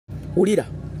ulira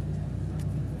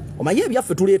omaye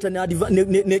byaffe tuleeta ne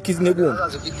gwo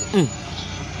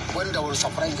when they were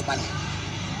supplying the money.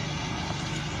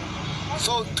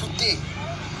 So today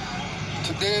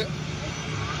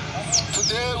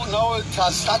now it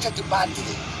has started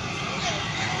badly.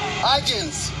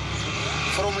 Agents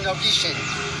from navigation,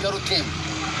 their team,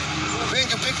 being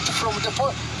picked from the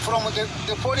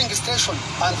polling station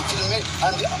and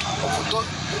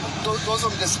those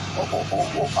on this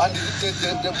and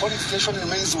the polling station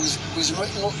remains with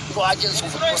no agents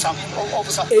of some.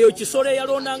 Eyo kisoro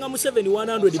yalondanga Museveni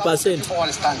 100%.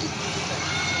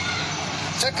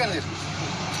 Secondly,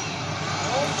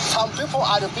 some people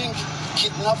are being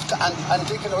kidnapped and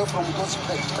taken away from those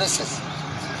places,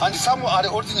 and some are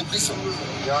already in prison.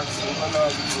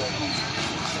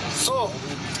 So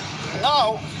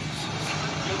now,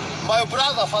 my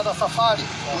brother, Father Safari,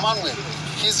 Emmanuel,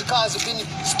 his car has been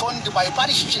stoned by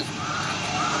parish chief.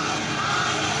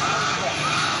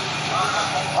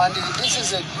 And this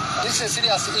is a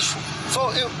serious issue.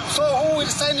 So who will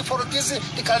sign for these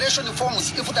declaration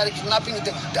forms if they are kidnapping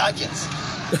the agents?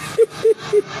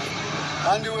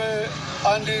 and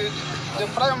the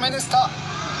Prime Minister,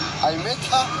 I met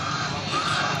her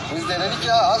with the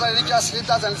other religious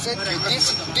leaders and said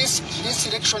this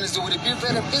election will be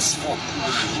very peaceful.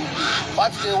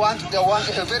 But they want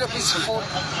a very peaceful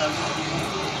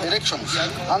election.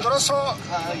 And also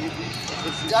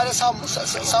there are some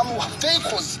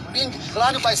vehicles being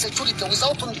run by security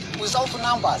without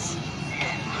numbers.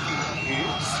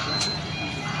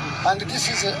 And this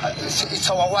is it's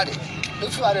our worry.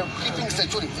 If you are keeping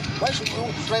security, why should you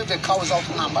drive the car without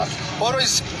numbers?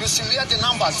 Always you severe the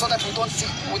numbers so that we don't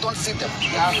see them.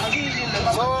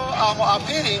 So I'm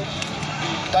appealing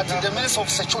that the Minister of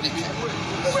Security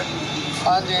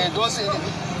and those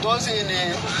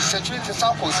in security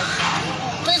circles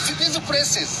face these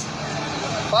places,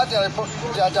 but they are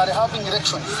having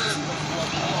elections.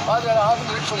 But they are having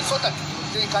elections so that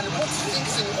they can put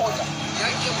things in order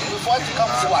before it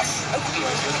comes to us.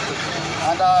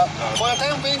 And for the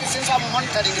time being, since I'm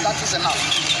monitoring, that is enough.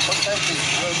 For the time being.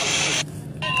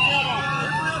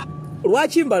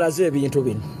 Lwaki mbalaze ebintu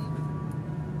bino?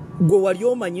 Gwe wali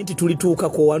omanyi nti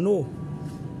tulituukako wano?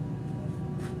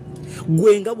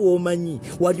 Gwe nga bw'omanyi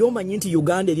wali omanyi nti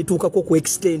Uganda erituukako ku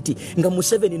extent nga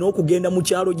Museveni n'okugenda mu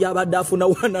kyalo gy'abadde afuna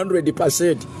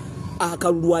 100%.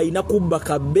 Akalulu alina kubba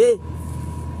kabbe.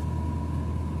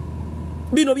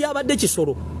 Bino byabadde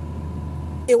kisoro.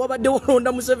 Ewabadde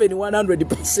walonda Museveni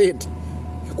 100%.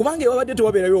 Kubanga ewabadde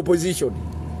tewabeerayo opposition.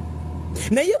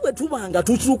 Naye bwe tubanga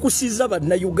tutukusiza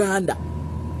banna Uganda.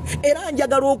 Era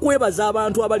njagala okwebaza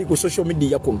abantu abali ku social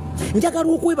media kuno.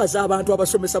 Njagala okwebaza abantu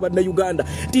abasomesa banna Uganda.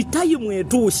 Ti time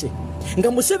etuuse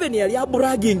nga Museveni yali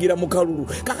abragingira mu kalulu.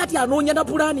 Kakati anoonya na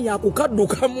pulaani ya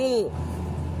kukaddukamu.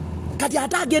 Kati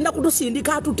ate agenda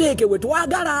kutusindika atuteeke we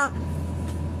twagala.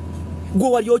 Gwe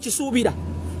wali okisuubira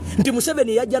nti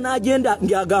Museveni yajja n'agenda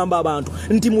ng'agamba abantu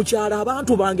nti mukyala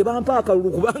abantu bange bampa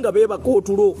akalulu kubanga beebaka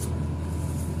otulo.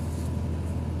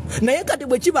 Naye kati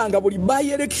bwe kibanga buli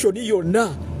by election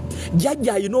yonna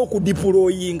jjajja alina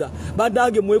okudipulooyinga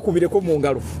badange mwekubireko mu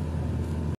ngalo.